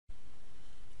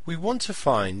We want to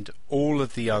find all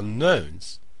of the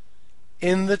unknowns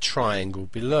in the triangle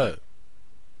below.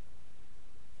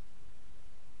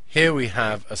 Here we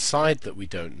have a side that we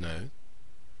don't know.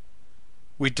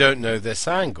 We don't know this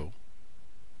angle,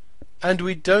 and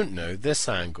we don't know this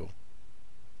angle.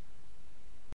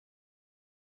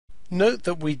 Note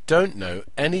that we don't know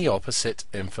any opposite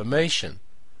information.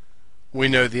 We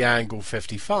know the angle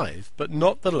 55, but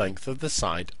not the length of the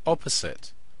side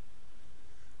opposite.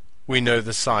 We know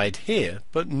the side here,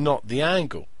 but not the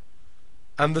angle,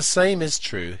 and the same is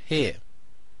true here.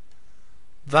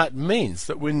 That means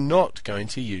that we're not going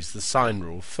to use the sine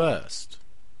rule first.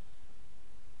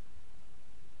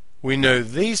 We know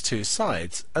these two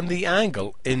sides and the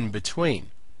angle in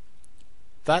between.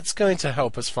 That's going to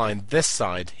help us find this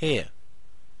side here.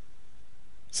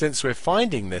 Since we're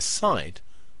finding this side,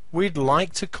 we'd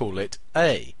like to call it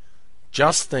A.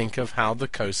 Just think of how the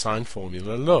cosine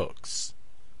formula looks.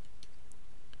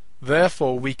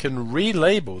 Therefore, we can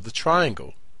relabel the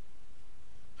triangle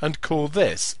and call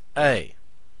this A.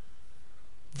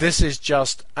 This is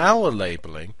just our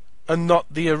labeling and not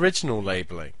the original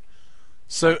labeling.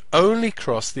 So only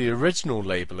cross the original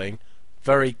labeling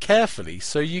very carefully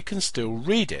so you can still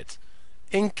read it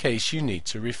in case you need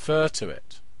to refer to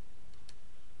it.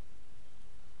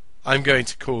 I'm going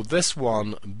to call this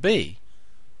one B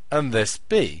and this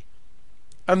B,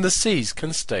 and the C's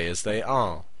can stay as they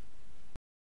are.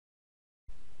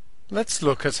 Let's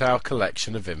look at our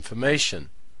collection of information.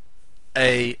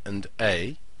 A and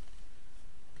A,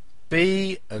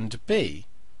 B and B,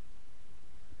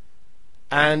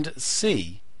 and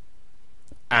C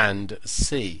and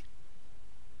C.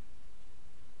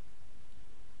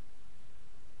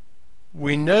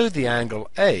 We know the angle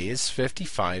A is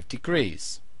 55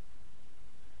 degrees.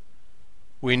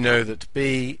 We know that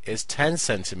B is 10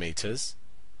 centimeters,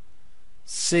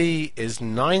 C is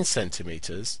 9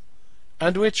 centimeters,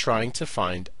 and we're trying to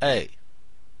find A.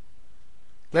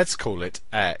 Let's call it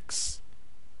X.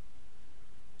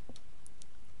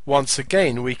 Once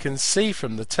again, we can see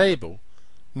from the table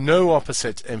no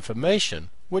opposite information,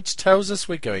 which tells us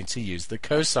we're going to use the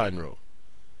cosine rule.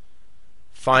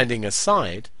 Finding a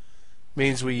side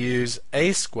means we use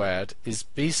A squared is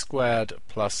B squared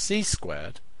plus C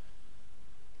squared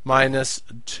minus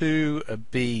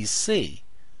 2BC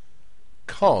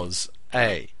cos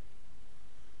A.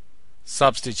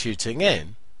 Substituting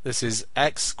in, this is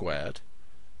x squared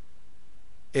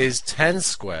is 10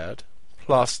 squared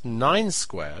plus 9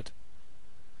 squared.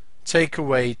 Take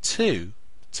away 2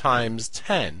 times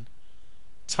 10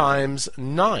 times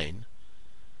 9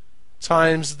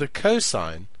 times the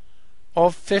cosine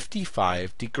of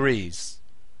 55 degrees.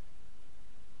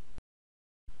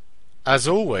 As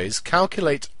always,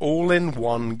 calculate all in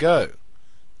one go,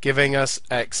 giving us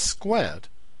x squared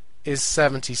is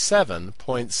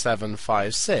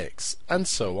 77.756, and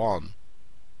so on.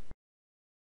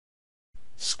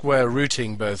 Square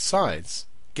rooting both sides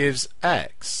gives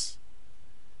x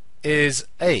is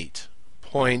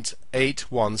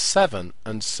 8.817,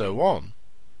 and so on.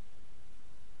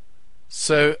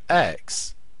 So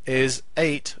x is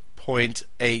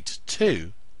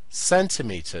 8.82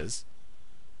 centimeters,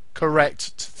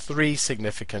 correct to 3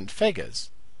 significant figures.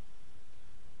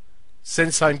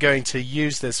 Since I'm going to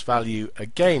use this value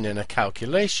again in a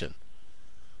calculation,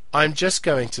 I'm just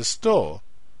going to store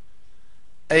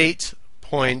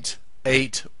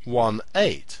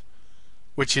 8.818,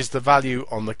 which is the value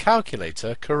on the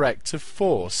calculator correct to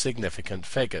 4 significant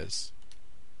figures.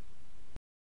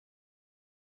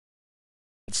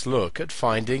 Let's look at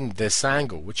finding this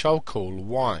angle, which I'll call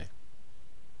y.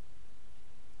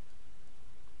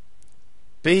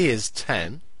 B is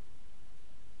 10.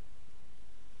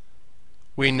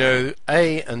 We know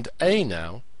A and A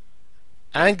now.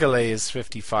 Angle A is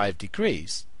 55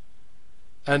 degrees.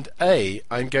 And A,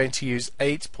 I'm going to use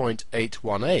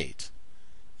 8.818,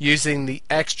 using the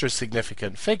extra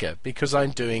significant figure because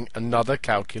I'm doing another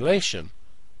calculation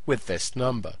with this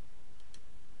number.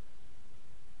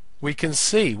 We can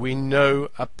see we know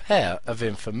a pair of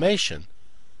information,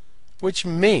 which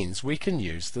means we can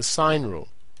use the sine rule.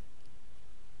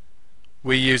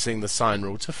 We're using the sine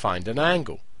rule to find an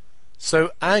angle,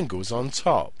 so angle's on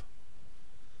top.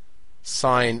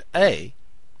 Sine A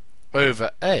over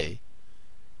A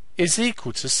is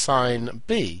equal to sine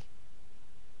B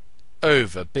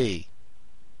over B.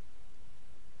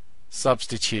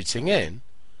 Substituting in,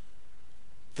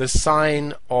 the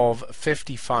sine of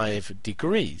 55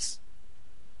 degrees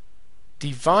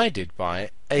divided by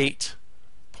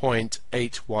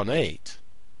 8.818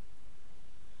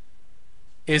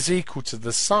 is equal to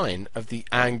the sine of the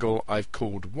angle I've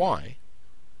called y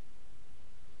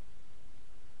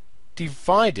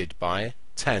divided by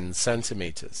 10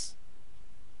 centimeters.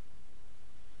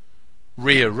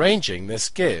 Rearranging this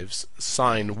gives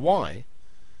sine y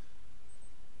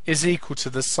is equal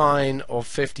to the sine of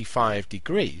 55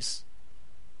 degrees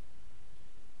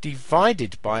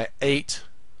divided by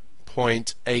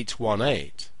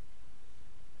 8.818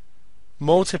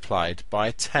 multiplied by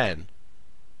 10.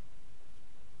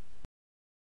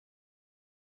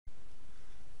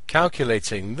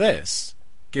 Calculating this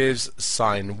gives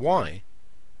sine y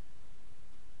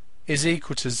is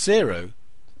equal to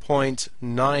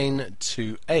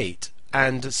 0.928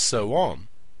 and so on.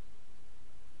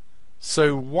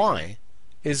 So y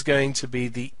is going to be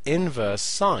the inverse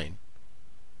sine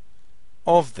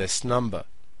of this number.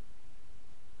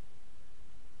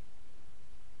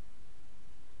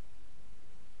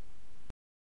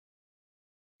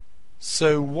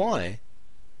 So y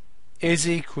is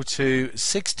equal to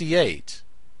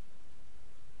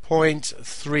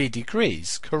 68.3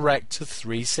 degrees, correct to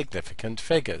 3 significant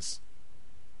figures.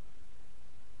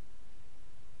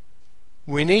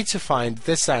 We need to find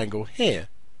this angle here,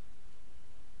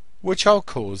 which I'll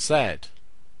call Z.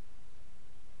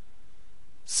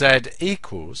 Z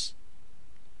equals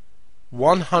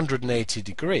 180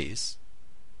 degrees,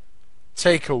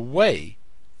 take away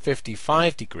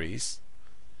 55 degrees,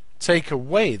 take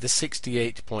away the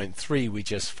 68.3 we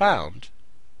just found,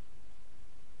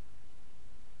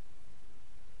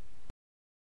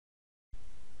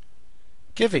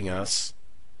 giving us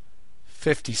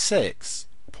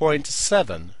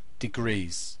 56.7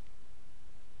 degrees.